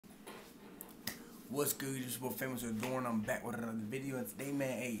What's good? This is what Famous is doing. I'm back with another video, and today, man,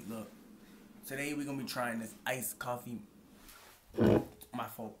 hey, look. Today we're gonna be trying this iced coffee. My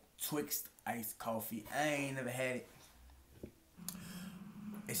fault. Twix iced coffee. I ain't never had it.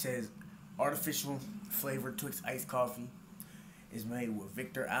 It says artificial flavored Twix iced coffee. It's made with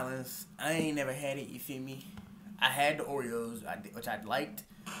Victor Allen's. I ain't never had it. You feel me? I had the Oreos, which I liked,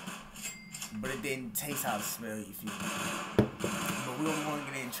 but it didn't taste how it smelled. You feel me? But we're gonna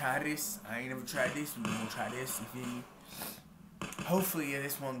get in and try this. I ain't never tried this. We're gonna try this. You feel me? Hopefully, yeah,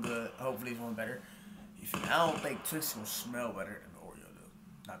 this one good. Hopefully, this one better. You feel me? I don't think Twix is gonna smell better than the Oreo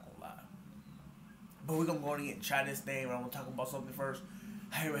though. Not gonna lie. But we're gonna go in and try this thing. But I'm gonna talk about something first.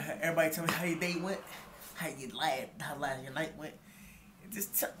 Everybody, tell me how your day went. How your your night went.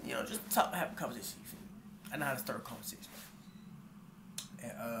 Just just talk, have a conversation. You feel me? I know how to start a conversation.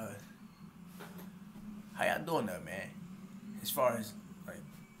 And how y'all doing though, man? As far as like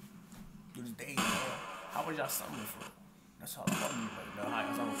through the day, how was y'all summer for? That's all I want to know. How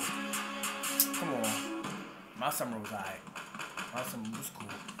y'all summer was. Come on, my summer was alright. My summer was cool.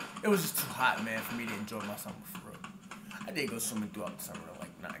 It was just too hot, man, for me to enjoy my summer for real. I did go swimming throughout the summer, like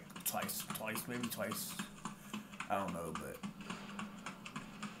twice, maybe twice. I don't know, but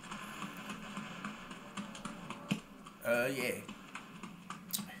yeah.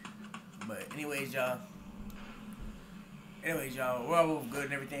 But anyways, y'all, we're all good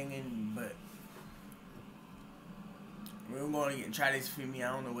and everything, but we're going to try this for me.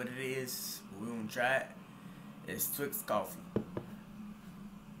 I don't know what it is, but we're going to try it. It's Twix coffee.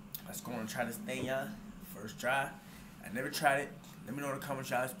 Let's go and try this thing, y'all. First try. I never tried it. Let me know in the comments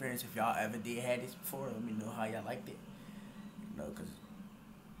y'all experience if y'all ever did had this before. Let me know how y'all liked it. You know, cause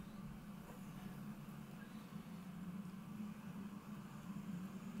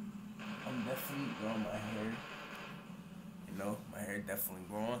I'm definitely growing my hair. You know, my hair definitely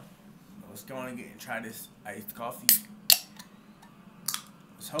growing. So let's go on and get and try this iced coffee.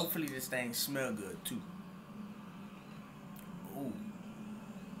 Let's hopefully this thing smell good too. Ooh,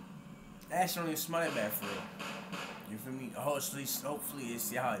 that actually don't even smell that bad for real. You feel me? Hopefully it's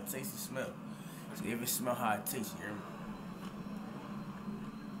see how it tastes and smell. See if it smell how it tastes, you hear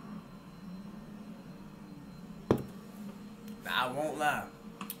me? Now I won't lie.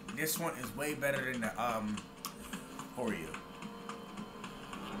 This one is way better than the Oreo.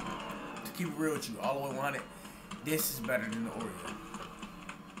 To keep it real with you, all the way 100, this is better than the Oreo.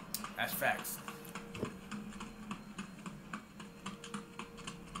 That's facts.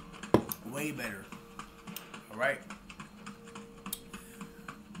 Way better. Alright?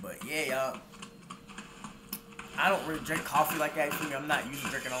 But yeah, y'all. I don't really drink coffee like that. For me, I'm not used to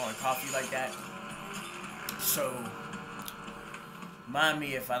drinking all the coffee like that. So mind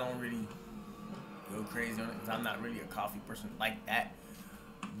me if I don't really go crazy on it, because I'm not really a coffee person like that.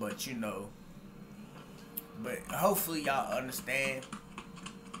 But you know, but hopefully y'all understand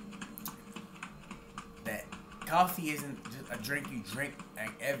that coffee isn't just a drink you drink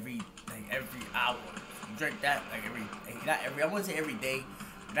like every hour. You drink that like not every, I wouldn't say every day,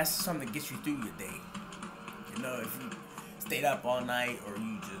 but that's something that gets you through your day. You know, if you stayed up all night, or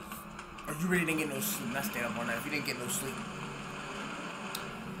you really didn't get no sleep, not stayed up all night, if you didn't get no sleep.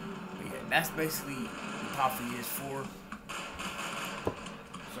 But yeah, that's basically what coffee is for.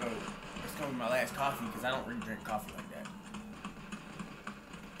 So, it's gonna be my last coffee, because I don't really drink coffee like that.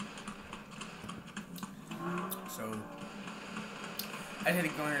 So, I just had to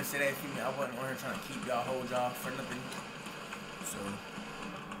go in here and say that for me. I wasn't on here trying to keep y'all, hold y'all for nothing. So,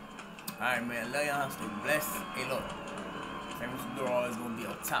 alright, man. Love y'all. Stay blessed. Hey, look. Famous door always gonna be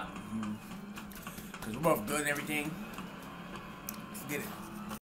on top. Because we're both good and everything. Let's get it.